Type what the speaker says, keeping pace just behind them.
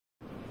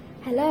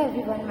Hello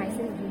everyone,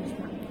 myself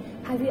Grishma.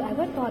 Have you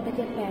ever thought that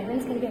your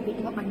parents can be a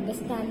bit more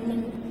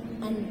understanding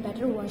and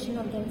better version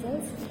of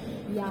themselves?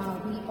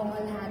 Yeah, we all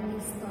have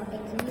this thought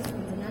at least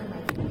once in our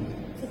life.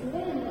 So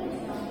today I'm going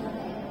to talk about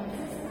the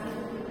advices I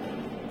would give my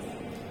parents.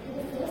 So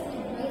the first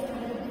advice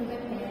I would give my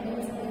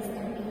parents is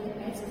that be the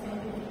best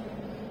friend.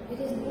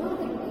 There is no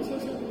other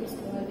relationship in this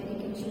world where you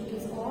can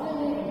showcase all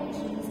your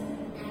emotions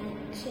and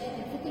share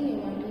everything you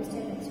want to with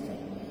your best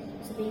friend.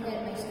 So being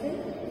a best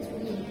friend is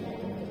really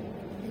important.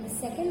 And the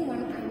second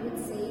one I would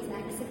say is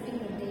accepting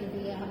that they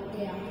are.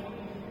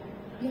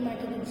 No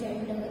matter the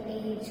gender,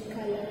 age,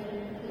 color,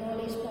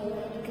 knowledge,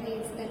 power,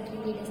 grades, that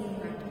really doesn't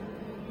matter.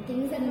 The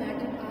things that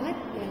matter are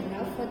your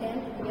love for them,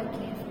 your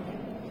care for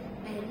them.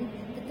 And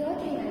the third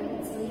thing I would